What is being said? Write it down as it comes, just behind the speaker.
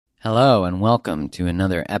Hello and welcome to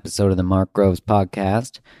another episode of the Mark Groves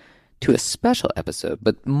podcast, to a special episode,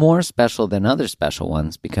 but more special than other special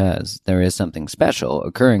ones because there is something special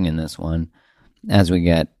occurring in this one. As we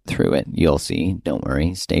get through it, you'll see. Don't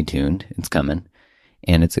worry, stay tuned. It's coming,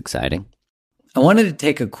 and it's exciting. I wanted to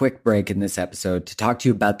take a quick break in this episode to talk to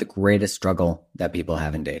you about the greatest struggle that people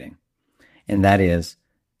have in dating, and that is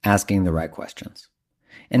asking the right questions.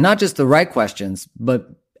 And not just the right questions,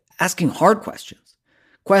 but asking hard questions.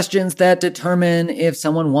 Questions that determine if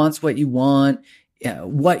someone wants what you want,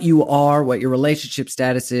 what you are, what your relationship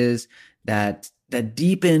status is, that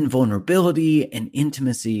deepen vulnerability and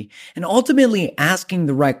intimacy. And ultimately, asking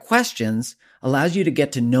the right questions allows you to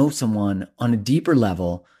get to know someone on a deeper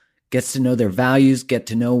level, gets to know their values, get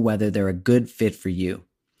to know whether they're a good fit for you.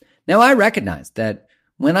 Now, I recognize that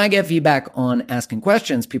when I get feedback on asking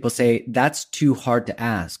questions, people say that's too hard to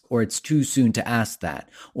ask, or it's too soon to ask that,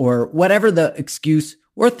 or whatever the excuse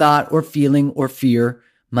or thought or feeling or fear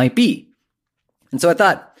might be. And so I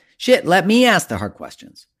thought, let me ask the hard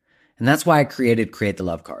questions. And that's why I created Create the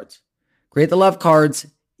Love Cards. Create the Love Cards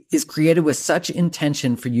is created with such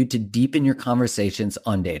intention for you to deepen your conversations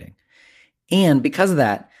on dating. And because of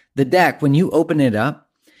that, the deck, when you open it up,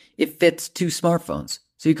 it fits 2 smartphones.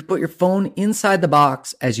 So you can put your phone inside the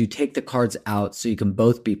box as you take the cards out so you can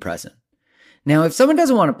both be present. Now, if someone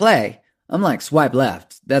doesn't want to play, I'm like, swipe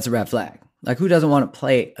left. That's a red flag. Like, who doesn't want to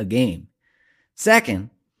play a game? Second,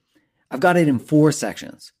 I've got it in 4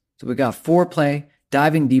 sections. So we got foreplay,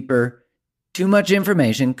 diving deeper, too much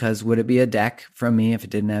information, because would it be a deck from me if it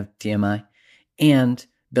didn't have TMI, and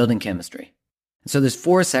building chemistry. So there's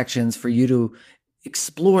 4 sections for you to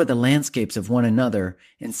explore the landscapes of one another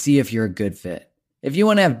and see if you're a good fit. If you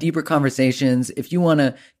want to have deeper conversations, if you want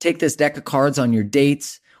to take this deck of cards on your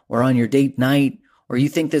dates or on your date night, or you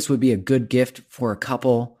think this would be a good gift for a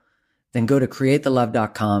couple, then go to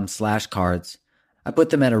createthelove.com/cards. I put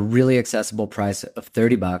them at a really accessible price of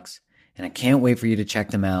 $30, and I can't wait for you to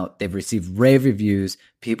check them out. They've received rave reviews.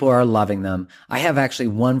 People are loving them. I have actually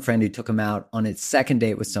one friend who took them out on its second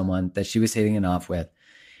date with someone that she was hitting it off with.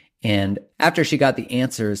 And after she got the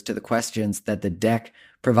answers to the questions that the deck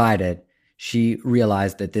provided, she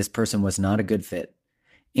realized that this person was not a good fit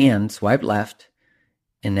and swiped left,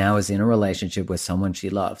 and now is in a relationship with someone she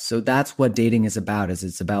loves. So that's what dating is about, is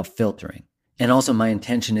it's about filtering. And also my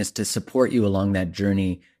intention is to support you along that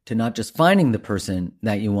journey to not just finding the person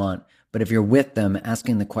that you want, but if you're with them,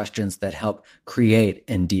 asking the questions that help create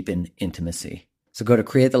and deepen intimacy. So go to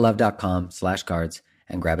createthelove.com/cards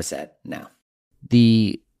and grab a set now.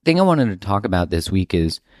 The thing I wanted to talk about this week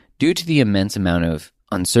is, due to the immense amount of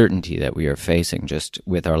uncertainty that we are facing just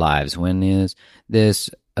with our lives, when is this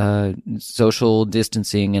social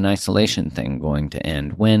distancing and isolation thing going to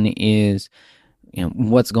end? When is,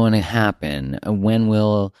 what's going to happen? When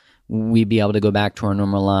will we be able to go back to our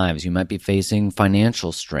normal lives? You might be facing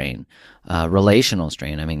financial strain, relational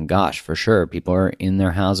strain. I mean, gosh, for sure. People are in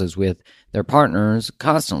their houses with their partners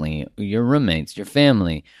constantly, your roommates, your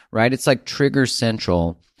family, right? It's like trigger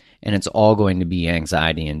central, and it's all going to be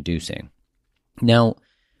anxiety inducing. Now,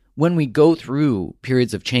 when we go through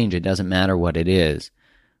periods of change, it doesn't matter what it is,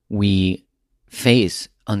 we face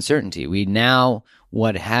uncertainty.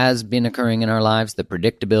 What has been occurring in our lives, the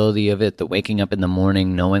predictability of it, the waking up in the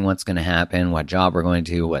morning, knowing what's going to happen, what job we're going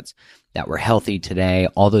to, that we're healthy today,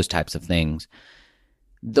 all those types of things,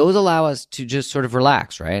 those allow us to just sort of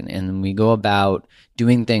relax, right? And we go about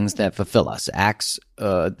doing things that fulfill us, acts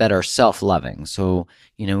that are self-loving. So,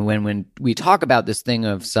 when we talk about this thing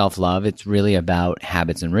of self-love, it's really about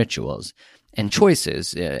habits and rituals and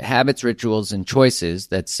choices, habits, rituals, and choices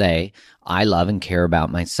that say, I love and care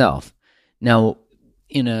about myself. Now,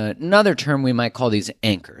 in another term, we might call these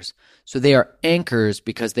anchors. So they are anchors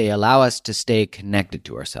because they allow us to stay connected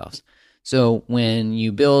to ourselves. So when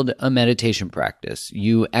you build a meditation practice,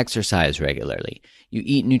 you exercise regularly, you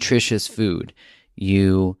eat nutritious food,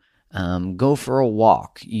 you go for a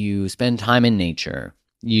walk, you spend time in nature,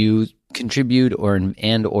 you contribute or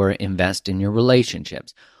invest in your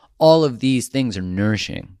relationships. All of these things are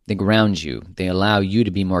nourishing. They ground you. They allow you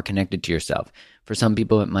to be more connected to yourself. For some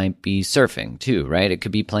people, it might be surfing too, right? It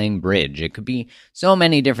could be playing bridge. It could be so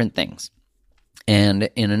many different things.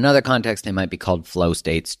 And in another context, they might be called flow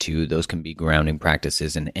states too. Those can be grounding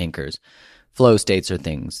practices and anchors. Flow states are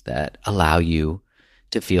things that allow you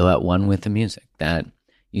to feel at one with the music, that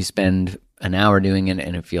you spend an hour doing it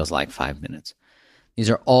and it feels like 5 minutes.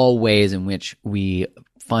 These are all ways in which we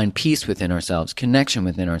find peace within ourselves, connection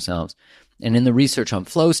within ourselves. And in the research on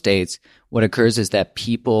flow states, what occurs is that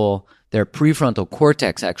people, their prefrontal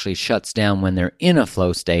cortex actually shuts down when they're in a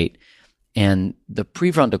flow state. And the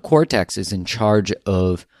prefrontal cortex is in charge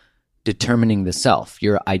of determining the self,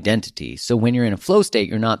 your identity. So when you're in a flow state,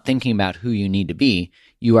 you're not thinking about who you need to be.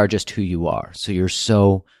 You are just who you are. So you're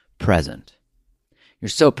so present. You're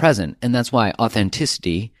so present. And that's why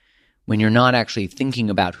authenticity, when you're not actually thinking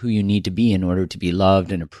about who you need to be in order to be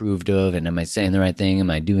loved and approved of, and am I saying the right thing? Am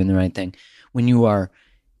I doing the right thing? When you are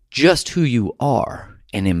just who you are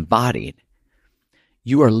and embodied,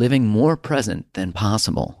 you are living more present than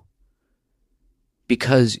possible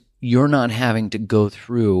because you're not having to go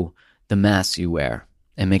through the masks you wear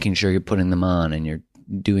and making sure you're putting them on and you're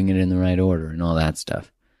doing it in the right order and all that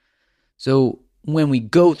stuff. So when we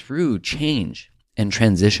go through change and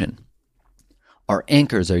transition, our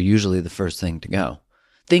anchors are usually the first thing to go.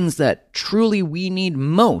 Things that truly we need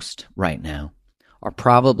most right now are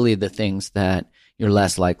probably the things that you're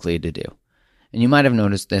less likely to do. And you might have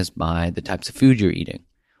noticed this by the types of food you're eating.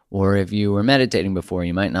 Or if you were meditating before,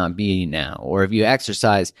 you might not be now. Or if you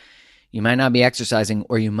exercise, you might not be exercising,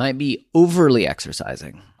 or you might be overly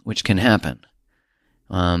exercising, which can happen.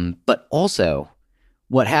 But also,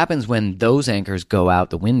 what happens when those anchors go out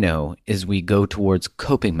the window is we go towards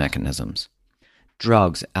coping mechanisms.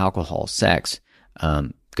 Drugs, alcohol, sex,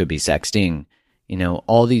 could be sexting,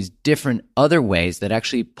 all these different other ways that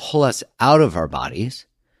actually pull us out of our bodies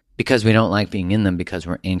because we don't like being in them because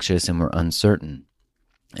we're anxious and we're uncertain.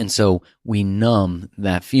 And so we numb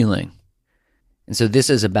that feeling. And so this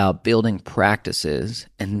is about building practices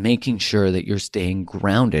and making sure that you're staying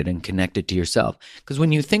grounded and connected to yourself. Because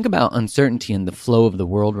when you think about uncertainty and the flow of the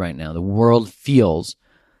world right now, the world feels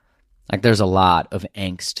like there's a lot of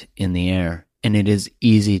angst in the air. And it is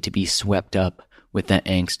easy to be swept up with that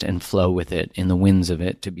angst and flow with it in the winds of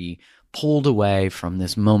it, to be pulled away from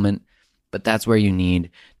this moment. But that's where you need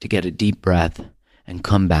to get a deep breath and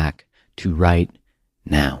come back to right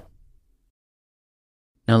now.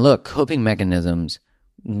 Now look, coping mechanisms,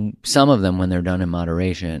 some of them when they're done in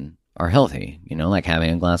moderation are healthy, like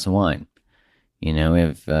having a glass of wine,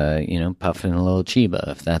 if, puffing a little chiba,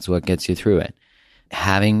 if that's what gets you through it.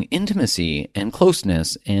 Having intimacy and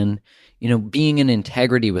closeness and, being in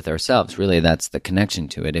integrity with ourselves, really that's the connection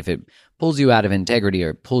to it. If it pulls you out of integrity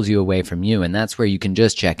or pulls you away from you, and that's where you can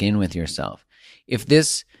just check in with yourself. Is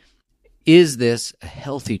this a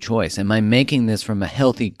healthy choice? Am I making this from a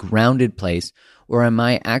healthy, grounded place, or am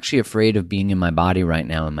I actually afraid of being in my body right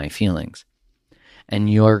now and my feelings? And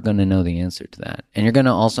you're going to know the answer to that. And you're going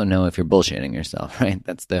to also know if you're bullshitting yourself, right?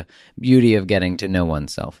 That's the beauty of getting to know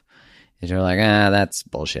oneself. Is you're like, that's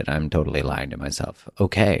bullshit. I'm totally lying to myself.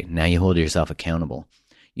 Okay, now you hold yourself accountable.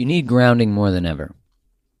 You need grounding more than ever.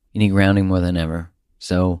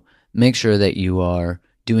 So make sure that you are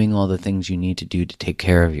doing all the things you need to do to take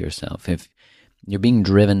care of yourself. If you're being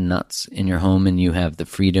driven nuts in your home and you have the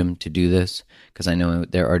freedom to do this, because I know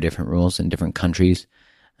there are different rules in different countries.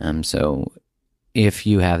 So if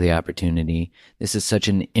you have the opportunity, this is such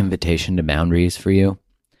an invitation to boundaries for you.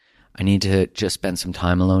 I need to just spend some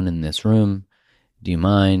time alone in this room. Do you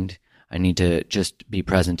mind? I need to just be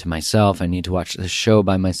present to myself. I need to watch the show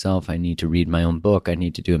by myself. I need to read my own book. I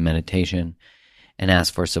need to do a meditation and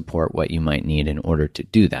ask for support, what you might need in order to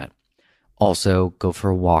do that. Also, go for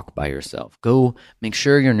a walk by yourself. Go make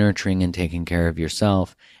sure you're nurturing and taking care of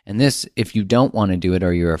yourself. And this, if you don't want to do it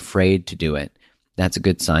or you're afraid to do it, that's a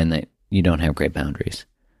good sign that you don't have great boundaries.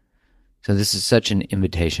 So this is such an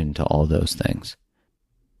invitation to all those things.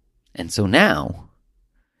 And so now,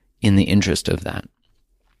 in the interest of that,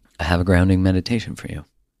 I have a grounding meditation for you.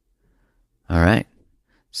 All right.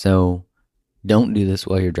 So don't do this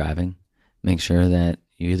while you're driving. Make sure that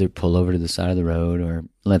you either pull over to the side of the road, or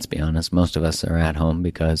let's be honest, most of us are at home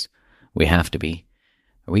because we have to be.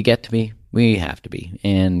 We get to be. We have to be.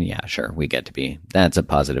 And yeah, sure, we get to be. That's a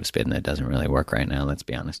positive spin that doesn't really work right now, let's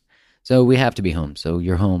be honest. So we have to be home. So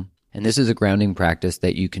you're home. And this is a grounding practice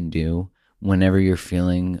that you can do whenever you're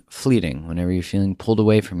feeling fleeting, whenever you're feeling pulled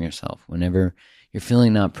away from yourself, whenever you're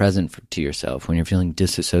feeling not present to yourself, when you're feeling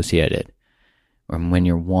disassociated, or when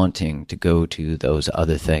you're wanting to go to those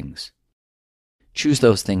other things. Choose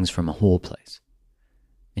those things from a whole place.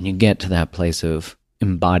 And you get to that place of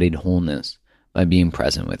embodied wholeness by being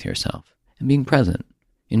present with yourself and being present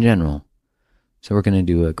in general. So we're going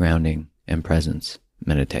to do a grounding and presence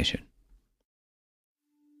meditation.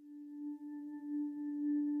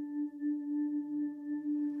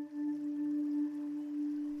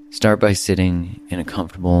 Start by sitting in a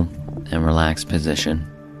comfortable and relaxed position.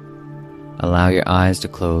 Allow your eyes to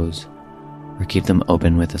close or keep them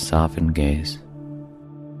open with a softened gaze.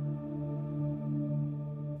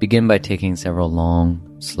 Begin by taking several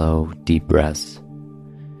long, slow, deep breaths,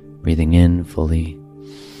 breathing in fully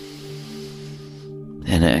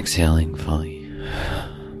and exhaling fully.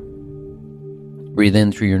 Breathe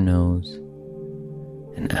in through your nose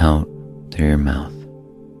and out through your mouth.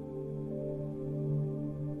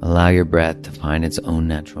 Allow your breath to find its own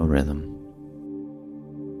natural rhythm.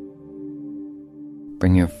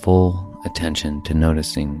 Bring your full attention to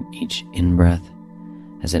noticing each in-breath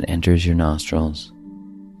as it enters your nostrils,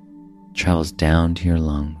 travels down to your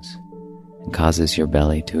lungs, and causes your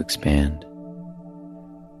belly to expand.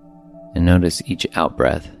 And notice each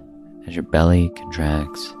out-breath as your belly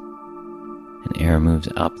contracts and air moves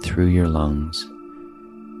up through your lungs,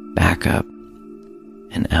 back up,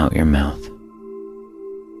 and out your mouth.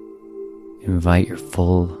 Invite your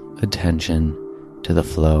full attention to the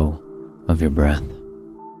flow of your breath.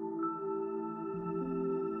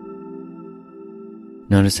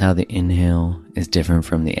 Notice how the inhale is different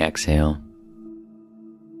from the exhale.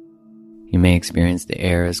 You may experience the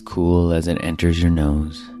air as cool as it enters your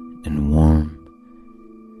nose and warm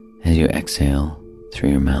as you exhale through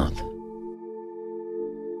your mouth.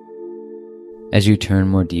 As you turn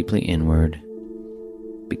more deeply inward,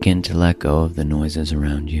 begin to let go of the noises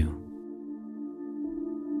around you.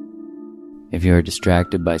 If you are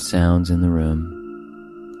distracted by sounds in the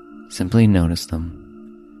room, simply notice them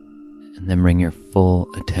and then bring your full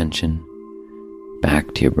attention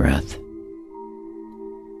back to your breath.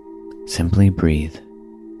 Simply breathe,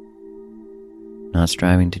 not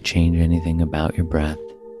striving to change anything about your breath.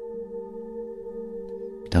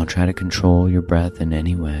 Don't try to control your breath in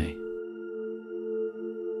any way.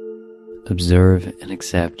 Observe and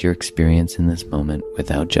accept your experience in this moment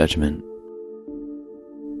without judgment,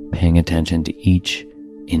 paying attention to each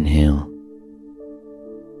inhale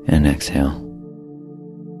and exhale.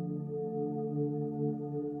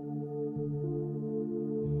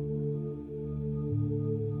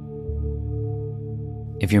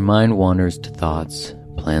 If your mind wanders to thoughts,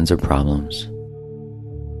 plans, or problems,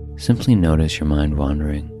 simply notice your mind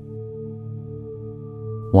wandering.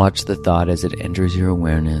 Watch the thought as it enters your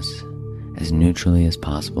awareness as neutrally as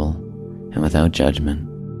possible and without judgment.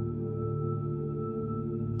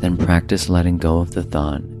 Then practice letting go of the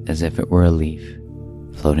thought as if it were a leaf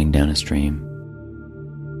floating down a stream.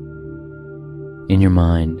 In your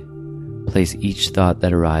mind, place each thought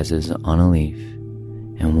that arises on a leaf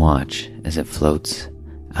and watch as it floats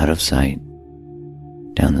out of sight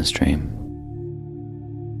down the stream.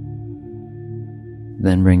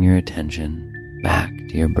 Then bring your attention back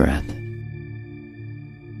to your breath.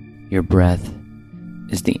 Your breath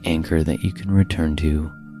is the anchor that you can return to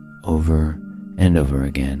over and over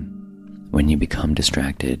again when you become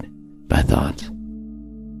distracted by thoughts.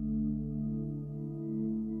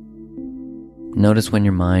 Notice when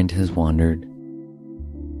your mind has wandered.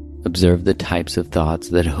 Observe the types of thoughts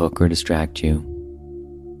that hook or distract you.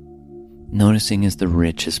 Noticing is the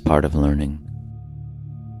richest part of learning.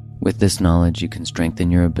 With this knowledge, you can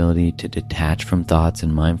strengthen your ability to detach from thoughts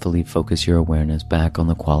and mindfully focus your awareness back on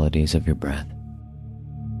the qualities of your breath.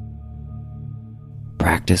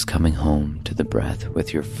 Practice coming home to the breath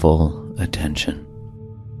with your full attention.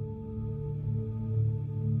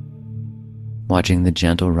 Watching the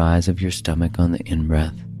gentle rise of your stomach on the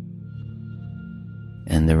in-breath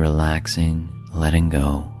and the relaxing letting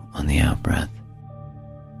go on the out-breath.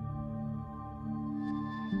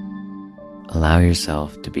 Allow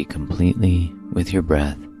yourself to be completely with your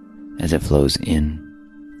breath as it flows in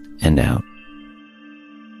and out.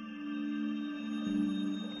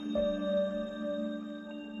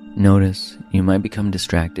 Notice you might become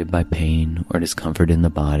distracted by pain or discomfort in the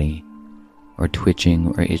body, or twitching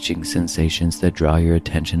or itching sensations that draw your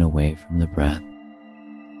attention away from the breath.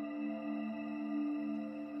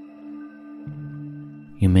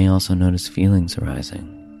 You may also notice feelings arising,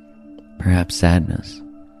 perhaps sadness,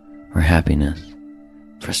 or happiness,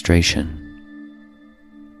 frustration,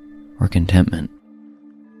 or contentment.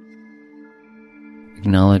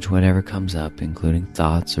 Acknowledge whatever comes up, including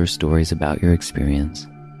thoughts or stories about your experience.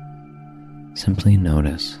 Simply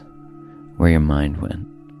notice where your mind went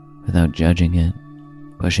without judging it,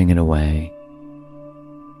 pushing it away,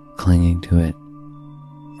 clinging to it,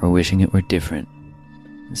 or wishing it were different.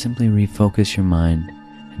 And simply refocus your mind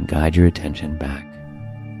and guide your attention back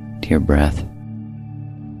to your breath.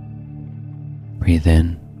 Breathe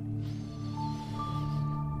in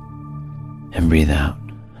and breathe out.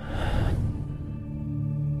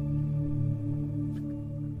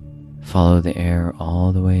 Follow the air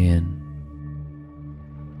all the way in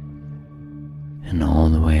and all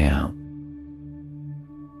the way out.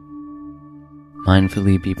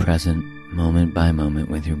 Mindfully be present moment by moment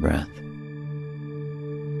with your breath.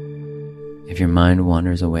 If your mind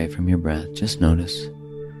wanders away from your breath, just notice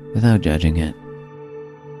without judging it.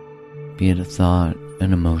 Be it a thought,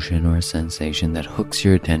 an emotion, or a sensation that hooks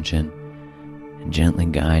your attention, and gently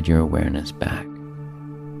guide your awareness back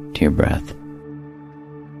to your breath.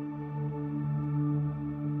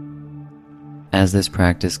 As this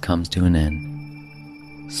practice comes to an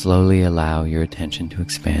end, slowly allow your attention to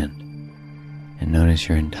expand and notice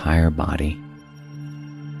your entire body,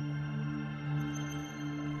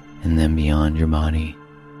 and then beyond your body,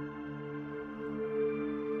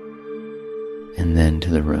 and then to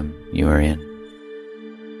the room you are in.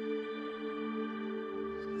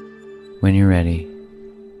 When you're ready,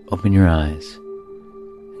 open your eyes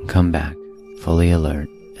and come back fully alert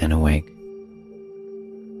and awake.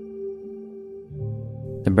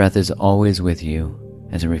 The breath is always with you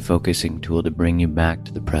as a refocusing tool to bring you back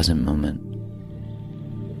to the present moment.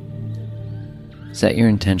 Set your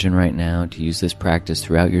intention right now to use this practice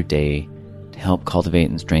throughout your day to help cultivate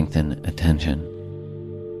and strengthen attention.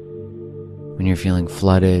 When you're feeling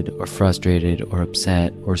flooded or frustrated or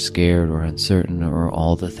upset or scared or uncertain or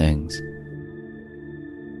all the things,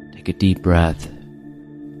 take a deep breath,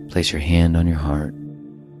 place your hand on your heart,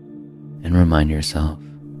 and remind yourself,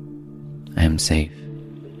 I am safe.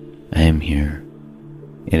 I am here.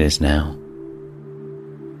 It is now.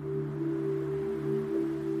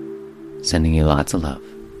 Sending you lots of love.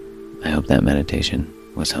 I hope that meditation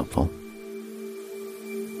was helpful.